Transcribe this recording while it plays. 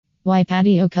Why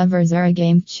patio covers are a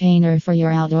game changer for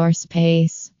your outdoor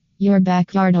space. Your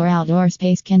backyard or outdoor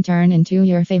space can turn into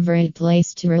your favorite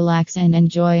place to relax and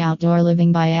enjoy outdoor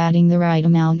living by adding the right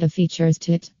amount of features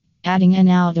to it. Adding an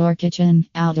outdoor kitchen,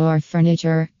 outdoor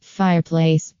furniture,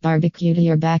 fireplace, barbecue to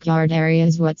your backyard area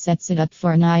is what sets it up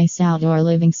for a nice outdoor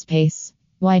living space.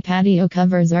 Why patio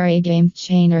covers are a game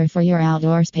changer for your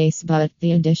outdoor space, but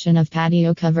the addition of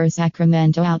patio covers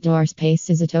Sacramento outdoor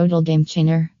space is a total game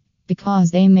changer.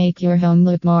 Because they make your home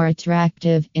look more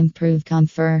attractive, improve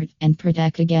comfort, and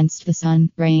protect against the sun,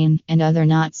 rain, and other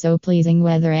not so pleasing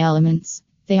weather elements.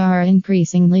 They are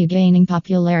increasingly gaining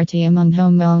popularity among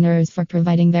homeowners for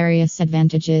providing various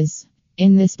advantages.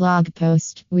 In this blog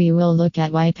post, we will look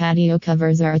at why patio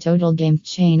covers are a total game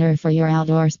changer for your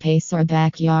outdoor space or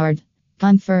backyard.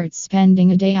 Comfort: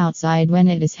 spending a day outside when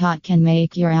it is hot can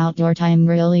make your outdoor time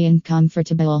really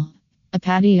uncomfortable. A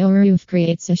patio roof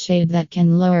creates a shade that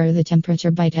can lower the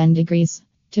temperature by 10 degrees.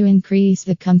 To increase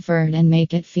the comfort and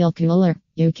make it feel cooler,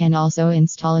 you can also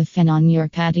install a fan on your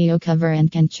patio cover and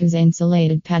can choose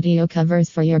insulated patio covers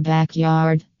for your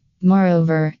backyard.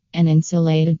 Moreover, an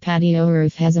insulated patio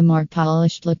roof has a more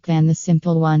polished look than the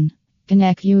simple one.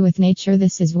 Connect you with nature.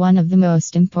 This is one of the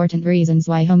most important reasons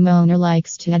why homeowner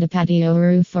likes to add a patio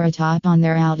roof or a top on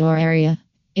their outdoor area.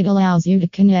 It allows you to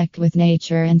connect with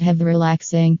nature and have a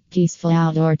relaxing, peaceful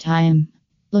outdoor time.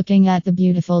 Looking at the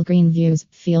beautiful green views,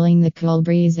 feeling the cool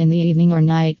breeze in the evening or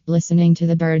night, listening to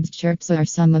the birds' chirps are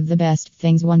some of the best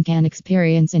things one can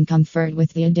experience in comfort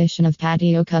with the addition of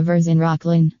patio covers in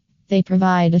Rockland. They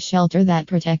provide a shelter that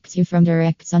protects you from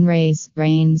direct sun rays,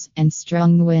 rains, and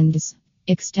strong winds.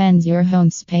 Extends your home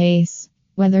space.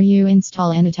 Whether you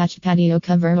install an attached patio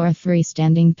cover or a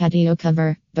freestanding patio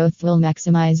cover, both will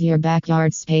maximize your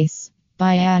backyard space.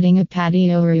 By adding a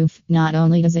patio roof, not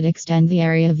only does it extend the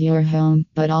area of your home,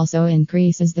 but also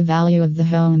increases the value of the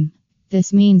home.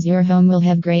 This means your home will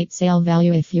have great sale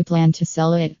value if you plan to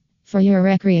sell it. For your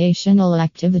recreational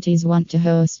activities, want to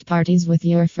host parties with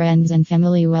your friends and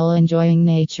family while enjoying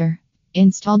nature.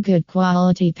 Install good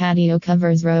quality patio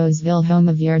covers. Roseville, home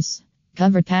of yours.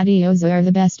 Covered patios are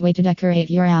the best way to decorate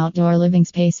your outdoor living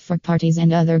space for parties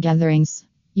and other gatherings.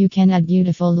 You can add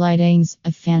beautiful lightings,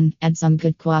 a fan, add some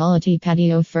good quality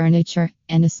patio furniture,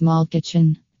 and a small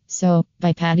kitchen. So,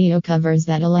 buy patio covers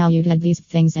that allow you to add these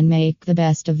things and make the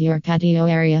best of your patio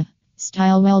area.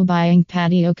 Style: while buying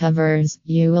patio covers,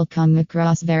 you will come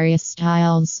across various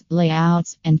styles,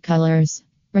 layouts, and colors.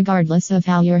 Regardless of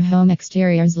how your home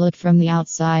exteriors look from the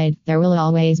outside, there will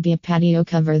always be a patio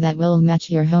cover that will match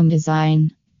your home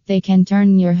design. They can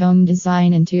turn your home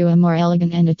design into a more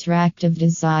elegant and attractive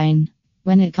design.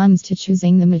 When it comes to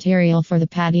choosing the material for the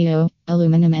patio,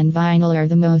 aluminum and vinyl are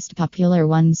the most popular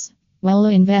ones. While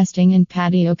investing in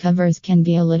patio covers can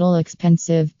be a little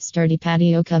expensive, sturdy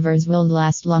patio covers will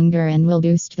last longer and will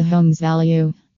boost the home's value.